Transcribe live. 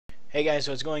Hey guys,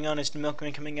 what's going on? It's the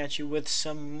Milkman coming at you with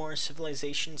some more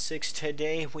Civilization 6.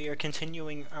 Today we are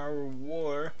continuing our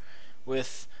war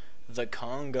with the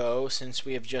Congo since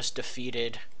we have just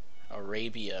defeated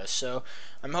Arabia. So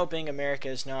I'm hoping America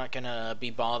is not gonna be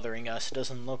bothering us. It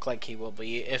doesn't look like he will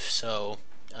be. If so,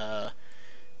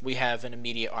 we have an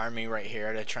immediate army right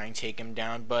here to try and take him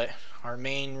down. But our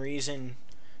main reason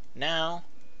now,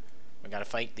 we gotta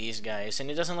fight these guys, and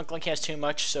it doesn't look like he has too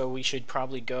much, so we should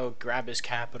probably go grab his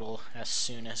capital as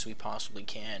soon as we possibly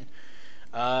can.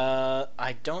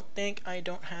 I don't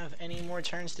have any more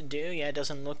turns to do. Yeah, it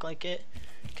doesn't look like it.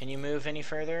 Can you move any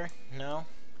further? No?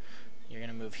 You're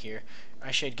gonna move here.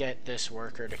 I should get this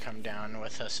worker to come down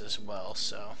with us as well,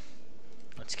 so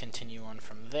let's continue on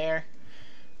from there.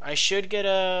 I should get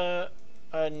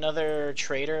another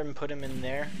trader and put him in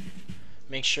there.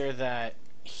 Make sure that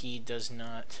he does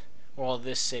not... Well,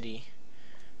 this city.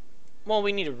 Well,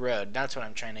 we need a road. That's what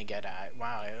I'm trying to get at.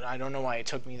 Wow, I don't know why it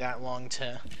took me that long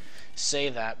to say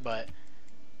that, but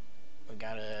we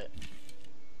gotta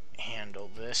handle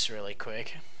this really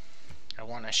quick. I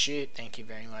want to shoot. Thank you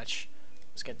very much.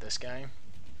 Let's get this guy.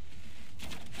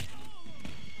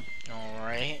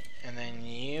 Alright, and then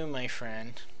you, my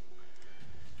friend,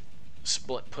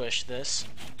 split push this.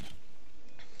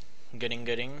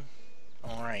 Gooding.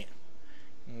 Alright.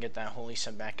 And get that holy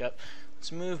sub back up.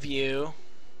 Let's move you.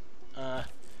 As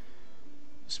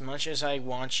much as I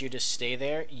want you to stay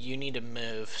there, you need to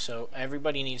move. So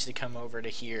everybody needs to come over to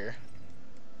here.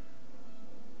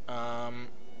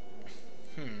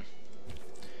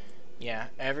 Yeah,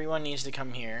 everyone needs to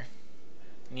come here.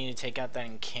 We need to take out that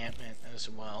encampment as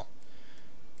well.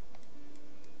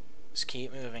 Just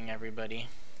keep moving, everybody.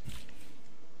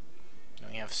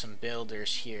 And we have some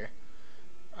builders here.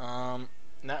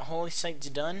 That holy site's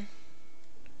done.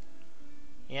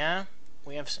 Yeah,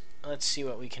 we have. Let's see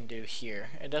what we can do here.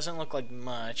 It doesn't look like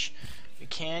much. We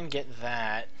can get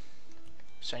that.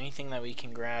 So anything that we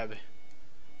can grab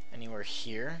anywhere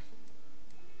here?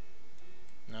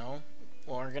 No.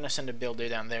 Well, we're gonna send a builder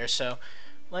down there. So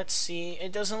let's see.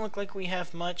 It doesn't look like we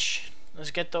have much. Let's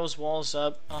get those walls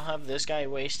up. I'll have this guy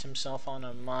waste himself on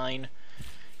a mine.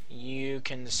 You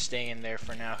can stay in there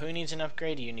for now. Who needs an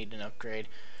upgrade? You need an upgrade.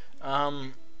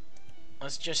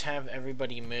 Let's just have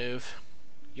everybody move.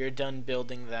 You're done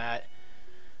building that.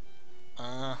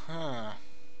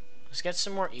 Let's get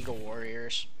some more Eagle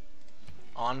Warriors.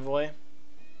 Envoy.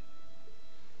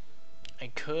 I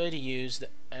could use the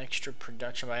extra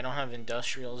production, but I don't have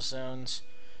industrial zones.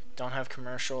 Don't have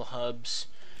commercial hubs.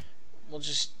 We'll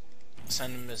just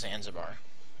send them to Zanzibar.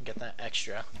 Get that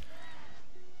extra.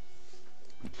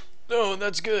 Oh,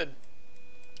 that's good.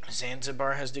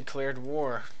 Zanzibar has declared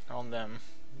war on them.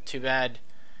 Too bad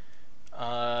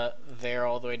they're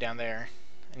all the way down there.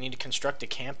 I need to construct a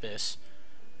campus.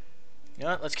 You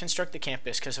know what? Let's construct the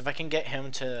campus, because if I can get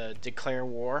him to declare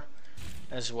war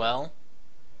as well,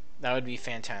 that would be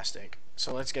fantastic.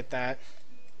 So let's get that.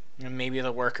 And maybe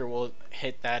the worker will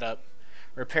hit that up.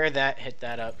 Repair that, hit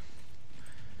that up.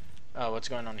 Oh, what's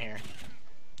going on here?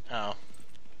 Oh.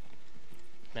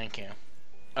 Thank you.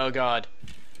 Oh god.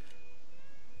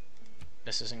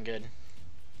 This isn't good.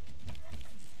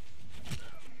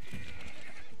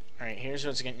 Alright, here's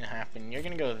what's going to happen. You're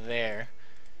going to go there,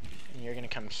 and you're going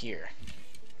to come here.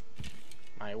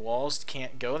 My walls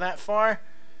can't go that far?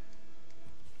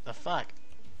 The fuck?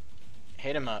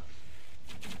 Hit him up.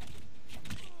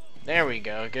 There we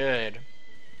go, good.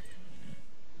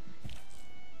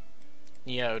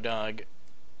 Yo, dog.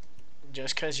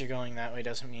 Just because you're going that way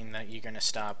doesn't mean that you're going to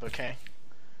stop, okay?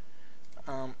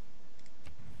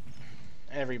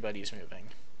 Everybody's moving.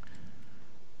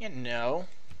 You know.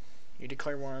 You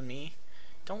declare war on me?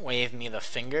 Don't wave me the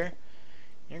finger.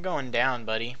 You're going down,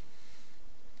 buddy.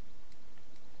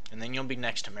 And then you'll be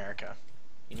next to America.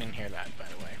 You didn't hear that, by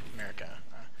the way. America.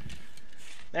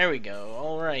 There we go.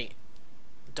 Alright.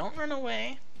 Don't run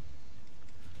away.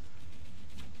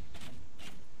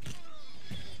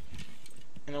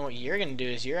 And then what you're going to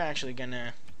do is you're actually going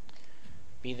to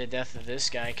be the death of this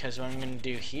guy, because what I'm going to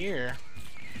do here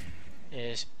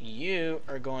is you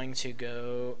are going to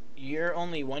go... You're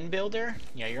only one builder?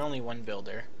 Yeah, you're only one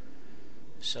builder.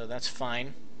 So that's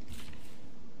fine.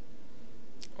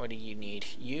 What do you need?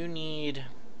 You need...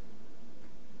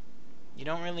 You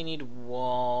don't really need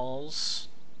walls.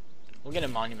 We'll get a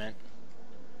monument.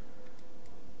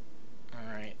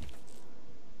 Alright.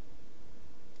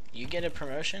 You get a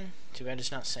promotion? Too bad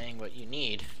it's not saying what you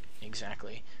need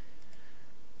exactly.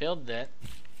 Build that.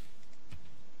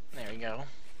 There we go.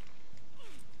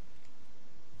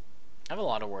 I have a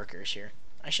lot of workers here.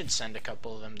 I should send a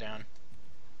couple of them down.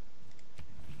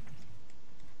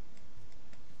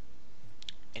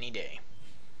 any day.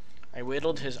 I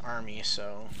whittled his army,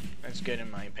 so that's good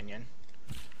in my opinion.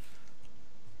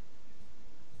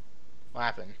 What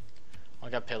happened? I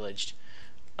got pillaged.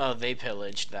 Oh, they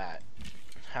pillaged that.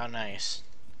 How nice.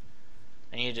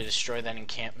 I needed to destroy that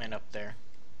encampment up there.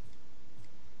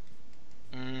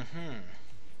 I'm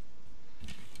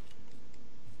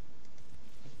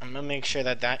gonna make sure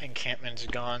that that encampment's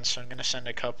gone, so I'm gonna send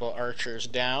a couple archers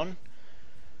down.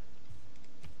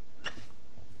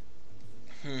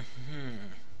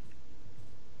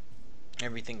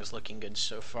 Everything is looking good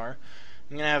so far.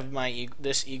 I'm gonna have my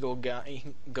this eagle guy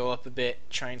go up a bit,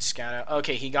 try and scout out.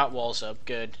 Okay, he got walls up.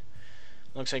 Good.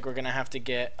 Looks like we're gonna have to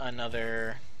get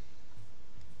another.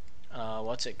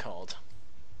 What's it called?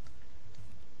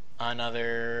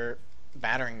 Another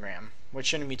battering ram, which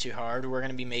shouldn't be too hard. We're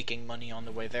gonna be making money on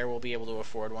the way there. We'll be able to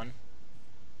afford one.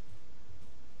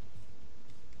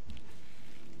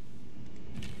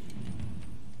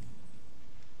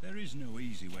 There is no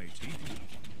easy way to eat it.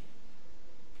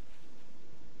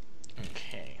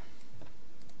 Okay.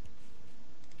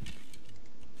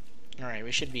 Alright,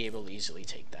 we should be able to easily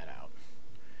take that out.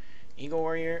 Eagle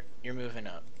Warrior, you're moving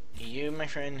up. You, my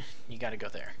friend, you gotta go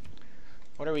there.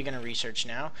 What are we gonna research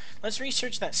now? Let's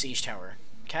research that siege tower.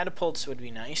 Catapults would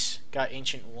be nice. Got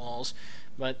ancient walls,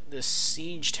 but the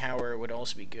siege tower would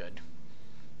also be good.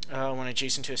 When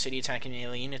adjacent to a city attacking an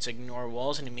alien, it's ignore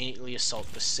walls and immediately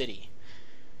assault the city.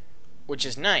 Which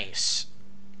is nice.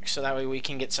 So that way we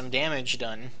can get some damage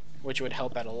done, which would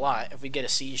help out a lot. If we get a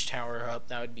siege tower up,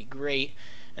 that would be great.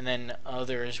 And then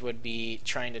others would be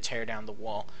trying to tear down the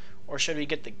wall. Or should we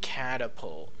get the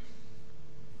catapult?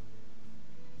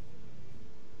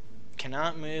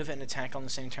 Cannot move and attack on the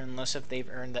same turn unless if they've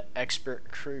earned the expert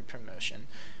crew promotion.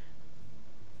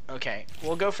 Okay,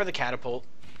 we'll go for the catapult.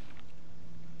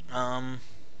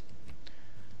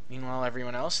 Meanwhile,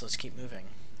 everyone else, let's keep moving.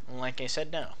 Like I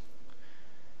said, no.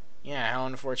 Yeah, how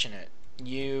unfortunate.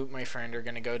 You, my friend, are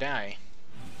gonna go die.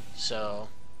 So,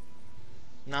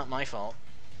 not my fault.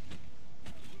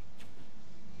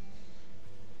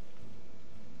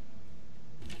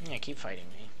 Yeah, keep fighting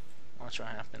me. Watch what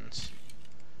happens.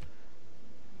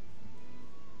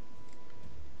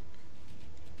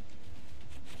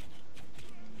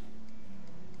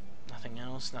 Nothing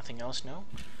else? Nothing else? No?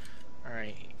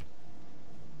 Alright.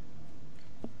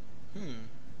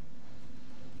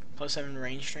 +7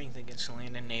 range strength against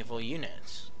land and naval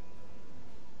units.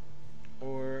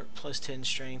 Or +10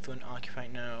 strength when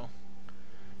occupied. No.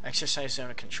 Exercise zone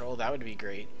of control. That would be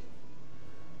great.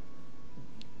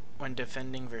 When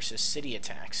defending versus city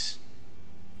attacks.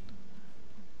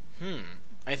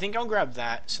 I think I'll grab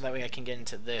that so that way I can get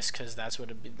into this, because that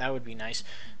would be nice.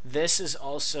 This is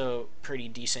also pretty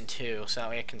decent too, so that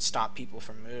way I can stop people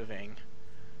from moving.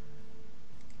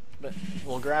 But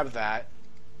we'll grab that,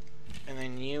 and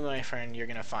then you, my friend, you're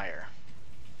gonna fire.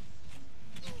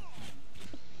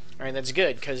 Alright, that's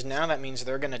good, because now that means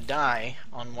they're gonna die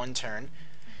on one turn,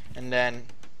 and then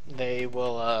they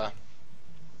will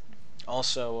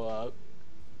also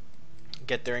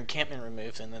get their encampment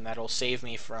removed, and then that'll save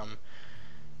me from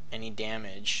any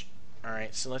damage.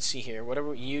 Alright, so let's see here. What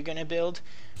are you gonna build?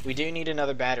 We do need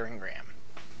another battering ram.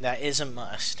 That is a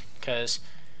must, because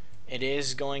it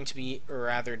is going to be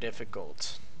rather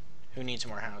difficult. Who needs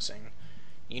more housing?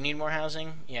 You need more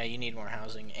housing? Yeah, you need more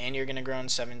housing. And you're gonna grow in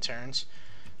 7 turns.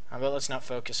 How about let's not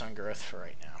focus on growth for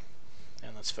right now.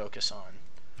 And let's focus on...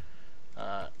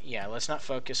 yeah, let's not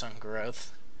focus on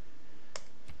growth.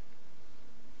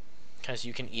 Because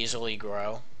you can easily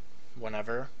grow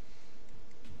whenever.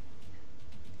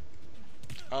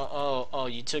 Oh,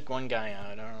 you took one guy out.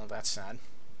 I don't know, that's sad.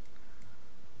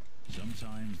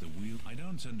 Sometimes the wheel. I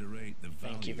don't underrate the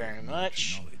value. Thank you very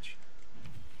much.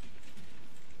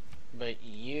 But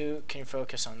you can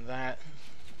focus on that.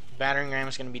 Battering ram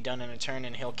is going to be done in a turn,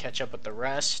 and he'll catch up with the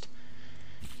rest.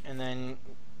 And then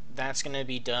that's going to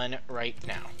be done right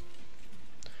now.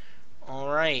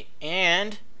 Alright,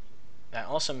 and that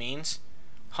also means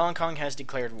Hong Kong has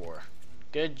declared war.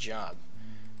 Good job.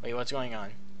 Wait, what's going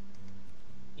on?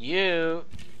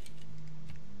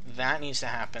 That needs to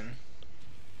happen.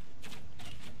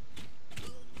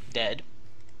 Dead.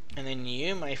 And then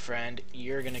you, my friend,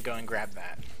 you're gonna go and grab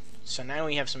that. So now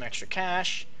we have some extra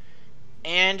cash,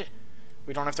 and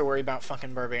we don't have to worry about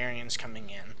fucking barbarians coming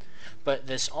in. But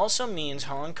this also means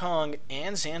Hong Kong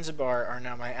and Zanzibar are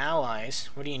now my allies.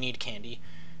 What do you need, Candy?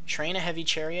 Train a heavy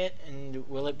chariot, and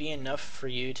will it be enough for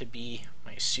you to be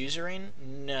my suzerain?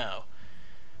 No.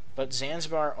 But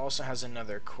Zanzibar also has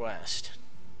another quest.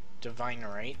 Divine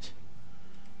Right.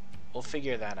 We'll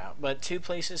figure that out. But 2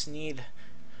 places need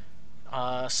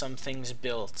some things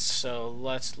built. So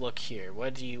let's look here.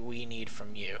 What do we need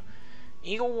from you?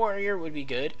 Eagle Warrior would be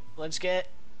good. Let's get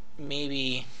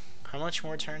maybe how much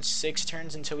more turns? 6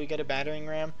 turns until we get a battering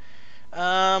ram.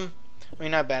 I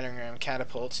mean not battering ram,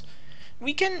 catapults.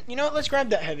 We can, you know what? Let's grab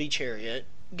that heavy chariot.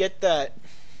 Get that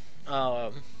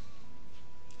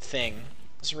thing.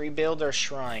 Let's rebuild our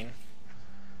shrine.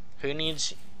 Who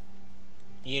needs?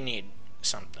 You need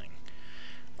something.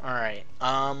 All right.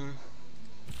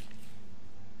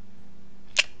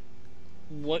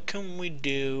 What can we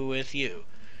do with you?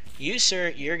 You,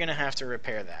 sir, you're gonna have to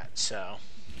repair that. So,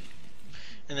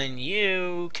 and then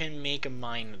you can make a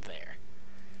mine there.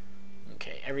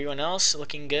 Okay. Everyone else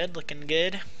looking good. Looking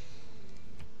good.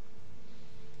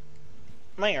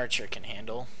 My archer can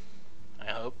handle.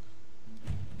 I hope.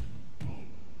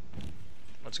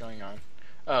 What's going on?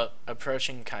 Oh,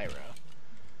 approaching Cairo.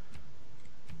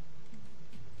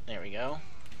 There we go.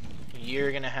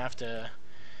 You're gonna have to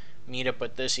meet up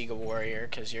with this Eagle Warrior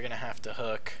because you're gonna have to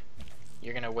hook.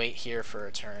 You're gonna wait here for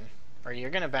a turn, or you're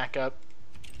gonna back up.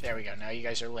 There we go. Now you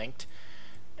guys are linked,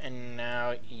 and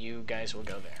now you guys will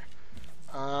go there.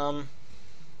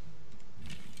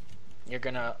 You're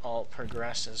gonna all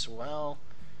progress as well.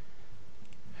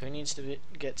 Who needs to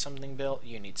get something built?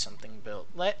 You need something built.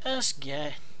 Let us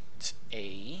get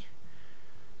a...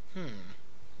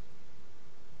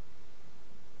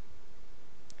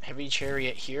 Heavy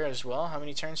chariot here as well. How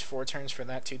many turns? 4 turns for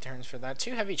that, 2 turns for that.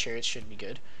 2 heavy chariots should be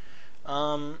good.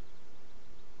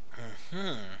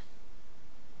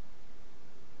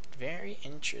 Very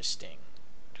interesting.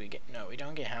 Do we get... No, we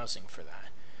don't get housing for that.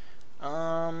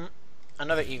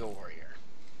 Another Eagle Warrior.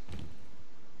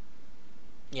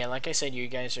 Yeah, like I said, you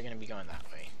guys are going to be going that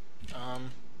way.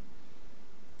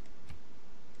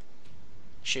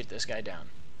 Shoot this guy down.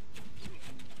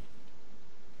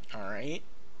 Alright.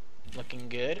 Looking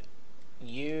good.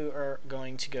 You are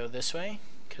going to go this way,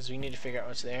 because we need to figure out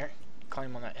what's there.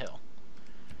 Climb on that hill.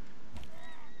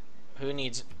 Who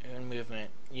needs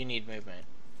movement? You need movement.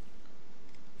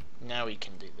 Now we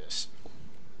can do this.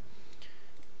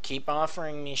 Keep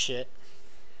offering me shit.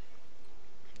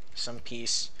 Some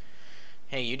peace.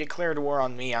 Hey, you declared war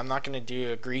on me. I'm not going to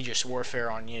do egregious warfare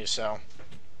on you, so...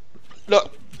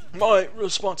 Look, my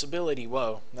responsibility.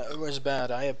 Whoa, that was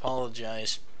bad. I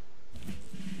apologize.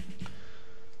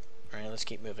 Alright, let's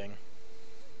keep moving.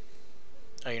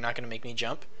 Oh, you're not going to make me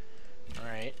jump?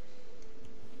 Alright.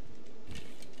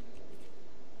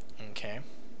 Okay.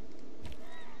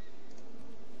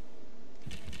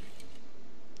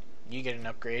 You get an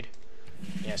upgrade.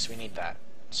 Yes, we need that.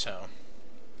 So...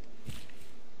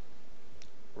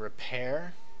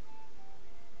 Repair.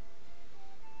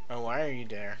 Oh, why are you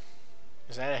there?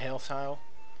 Is that a hill tile?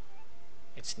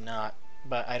 It's not,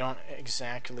 but I don't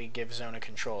exactly give zone of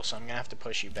control, so I'm gonna have to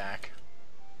push you back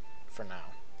for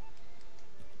now.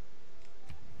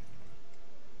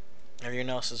 Everyone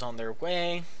else is on their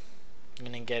way. I'm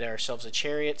gonna get ourselves a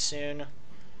chariot soon.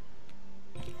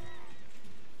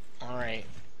 Alright.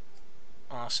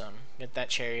 Awesome. Get that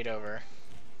chariot over.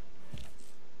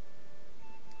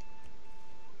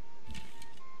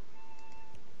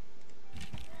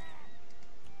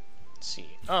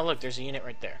 See. Oh, look, there's a unit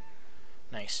right there.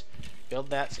 Nice. Build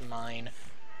that to mine.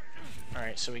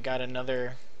 Alright, so we got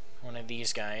another one of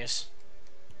these guys.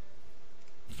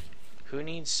 Who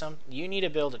needs some? You need to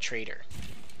build a trader.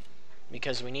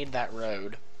 Because we need that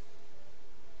road.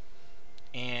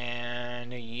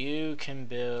 And you can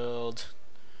build...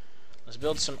 Let's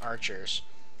build some archers.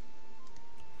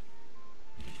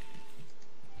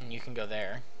 And you can go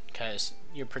there. Because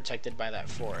you're protected by that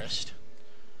forest.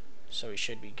 So we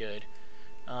should be good.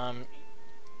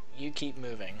 You keep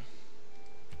moving.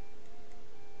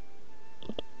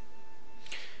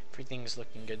 Everything's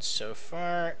looking good so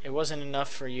far. It wasn't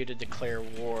enough for you to declare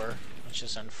war, which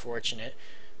is unfortunate.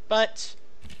 But,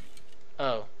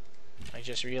 oh, I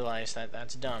just realized that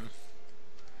that's dumb,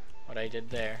 what I did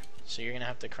there. So you're going to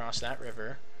have to cross that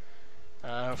river.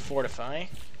 Fortify.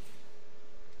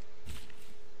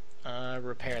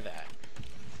 Repair that.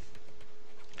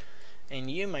 And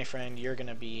you, my friend, you're going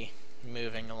to be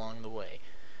moving along the way.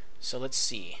 So let's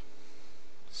see.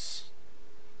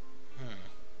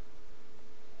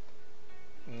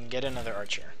 Get another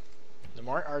archer. The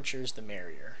more archers, the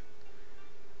merrier.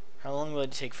 How long will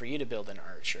it take for you to build an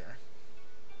archer?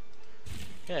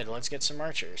 Good, let's get some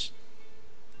archers.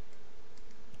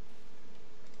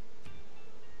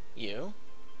 You?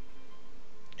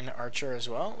 An archer as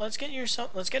well? Let's get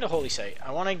a holy site.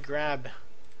 I want to grab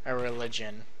a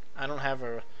religion. I don't have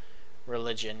a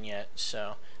religion yet,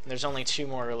 so there's only 2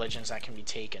 more religions that can be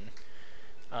taken,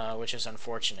 which is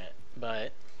unfortunate,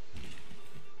 but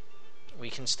we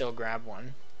can still grab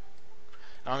one.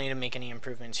 I don't need to make any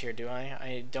improvements here, do I?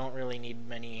 I don't really need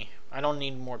many. I don't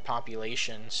need more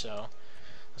population, so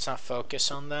let's not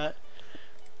focus on that.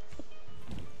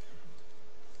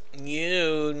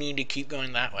 You need to keep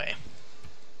going that way.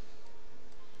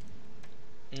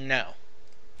 No.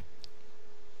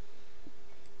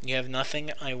 You have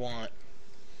nothing I want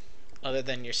other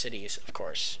than your cities, of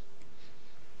course.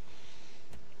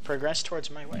 Progress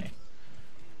towards my way.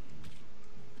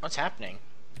 What's happening?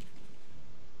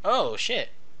 Oh, shit.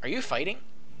 Are you fighting?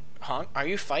 Huh? Are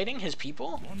you fighting his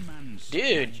people?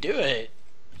 Dude, do it.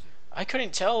 I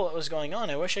couldn't tell what was going on.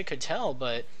 I wish I could tell,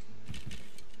 but...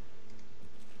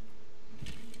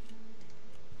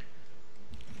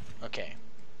 Okay.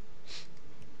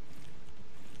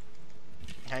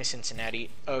 Hi, Cincinnati.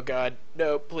 Oh, God.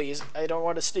 No, please. I don't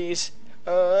want to sneeze.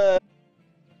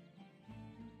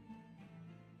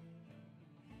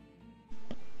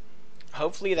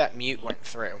 Hopefully that mute went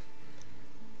through,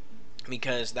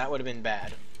 because that would have been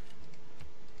bad.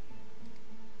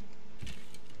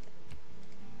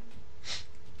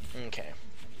 Okay.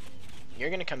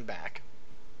 You're gonna come back.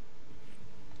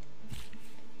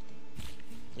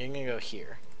 You're gonna go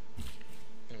here.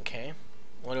 Okay.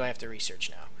 What do I have to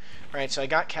research now? Alright, so I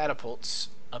got catapults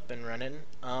up and running.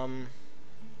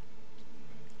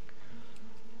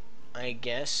 I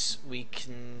guess we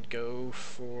can go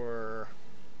for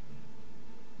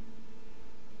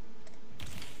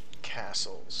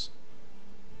castles,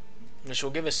 which will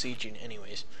give us sieging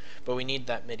anyways, but we need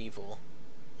that medieval,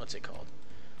 what's it called?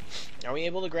 Are we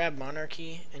able to grab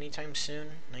monarchy anytime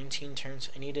soon? 19 turns.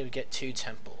 I need to get 2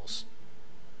 temples,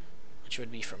 which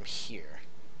would be from here.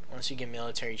 Once you get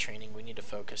military training, we need to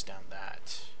focus down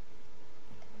that.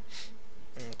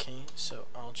 Okay, so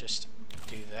I'll just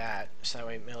do that, so that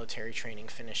way military training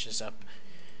finishes up,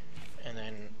 and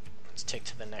then let's take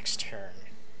to the next turn.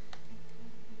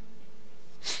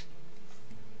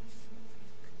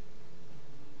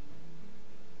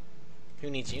 Who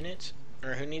needs units?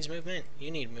 Or who needs movement? You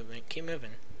need movement. Keep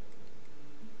moving.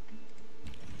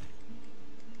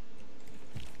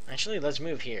 Actually, let's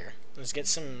move here. Let's get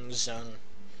some zone.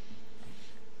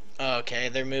 Oh, okay,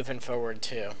 they're moving forward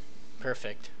too.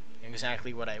 Perfect.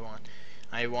 Exactly what I want.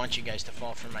 I want you guys to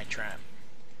fall for my trap.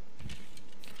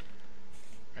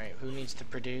 Alright, who needs to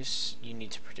produce? You need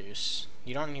to produce.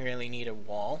 You don't really need a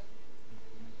wall.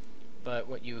 But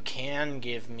what you can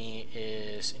give me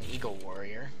is an eagle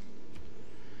warrior.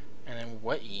 And then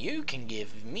what you can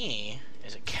give me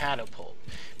is a catapult,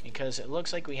 because it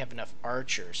looks like we have enough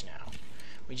archers now.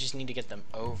 We just need to get them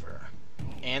over.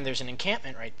 And there's an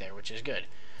encampment right there, which is good.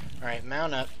 Alright,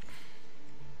 mount up.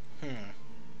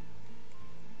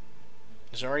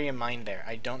 There's already a mine there.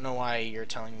 I don't know why you're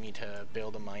telling me to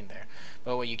build a mine there.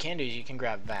 But what you can do is you can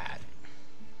grab that.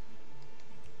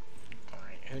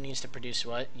 Alright, who needs to produce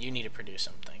what? You need to produce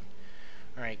something.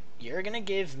 Alright, you're gonna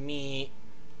give me...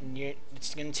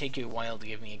 It's gonna take you a while to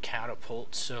give me a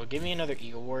catapult, so give me another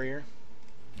eagle warrior.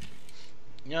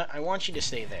 You know what? I want you to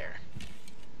stay there.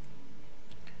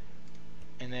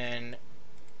 And then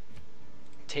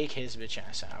take his bitch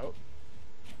ass out.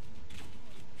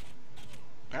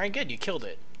 Alright, good, you killed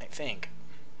it, I think.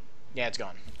 Yeah, it's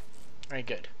gone. Alright,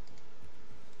 good.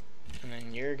 And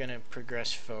then you're gonna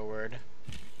progress forward.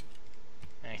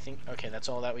 And I think, okay, that's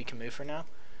all that we can move for now.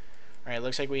 Alright,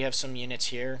 looks like we have some units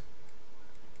here.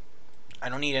 I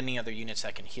don't need any other units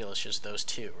that can heal, it's just those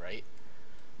 2, right?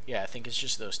 Yeah, I think it's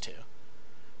just those 2.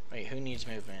 Wait, who needs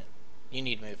movement? You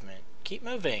need movement. Keep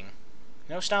moving.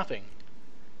 No stopping.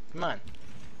 Come on.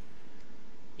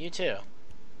 You too.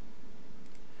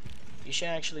 You should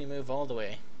actually move all the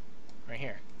way. Right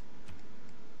here.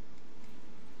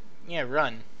 Yeah,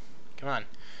 run. Come on.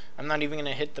 I'm not even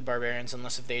gonna hit the barbarians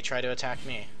unless if they try to attack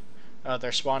me. Oh,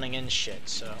 they're spawning in shit,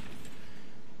 so...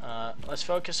 let's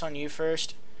focus on you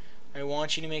first. I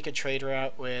want you to make a trade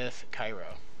route with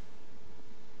Cairo.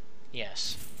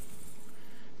 Yes.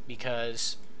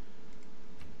 Because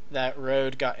that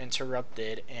road got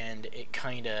interrupted and it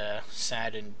kinda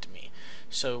saddened me.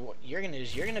 So what you're gonna do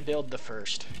is you're gonna build the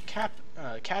first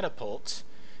catapult.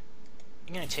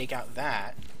 You're gonna take out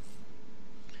that.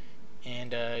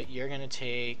 And you're gonna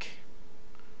take,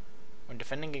 when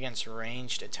defending against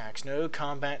ranged attacks, no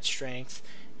combat strength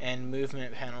and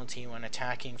movement penalty when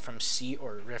attacking from sea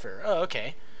or river. Oh,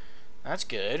 okay. That's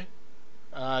good.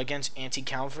 Against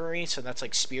anti-cavalry, so that's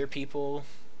like spear people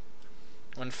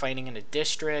when fighting in a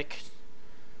district.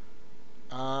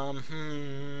 I'd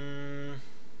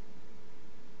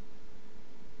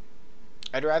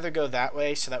rather go that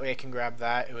way, so that way I can grab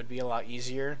that. It would be a lot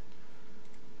easier.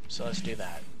 So let's do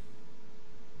that.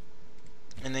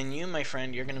 And then you, my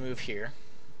friend, you're going to move here.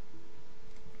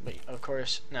 But of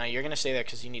course, now you're gonna stay there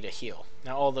because you need a heal.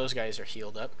 Now all those guys are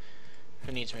healed up.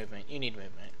 Who needs movement? You need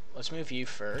movement. Let's move you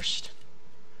first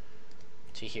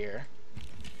to here.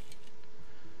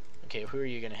 Okay, who are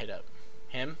you gonna hit up?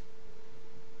 Him?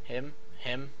 Him?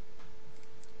 Him?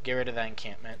 Get rid of that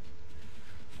encampment.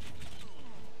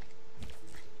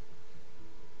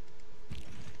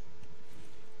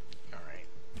 Alright,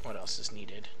 what else is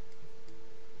needed?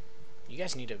 You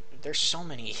guys need to... There's so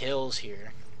many hills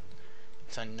here.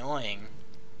 It's annoying.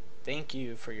 Thank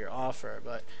you for your offer,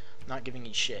 but I'm not giving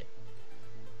you shit.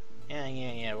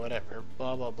 Yeah, whatever.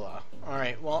 Blah, blah, blah.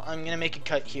 Alright, well, I'm going to make a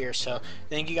cut here, so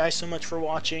thank you guys so much for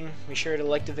watching. Be sure to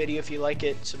like the video if you like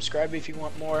it. Subscribe if you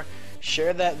want more.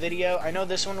 Share that video. I know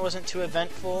this one wasn't too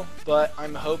eventful, but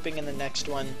I'm hoping in the next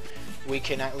one we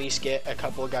can at least get a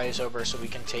couple of guys over so we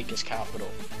can take his capital.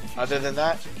 Other than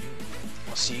that,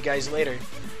 I'll see you guys later.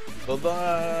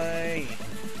 Bye-bye.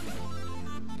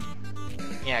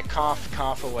 Yeah,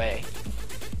 cough away.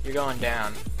 You're going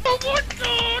down. Oh my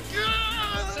god, yeah!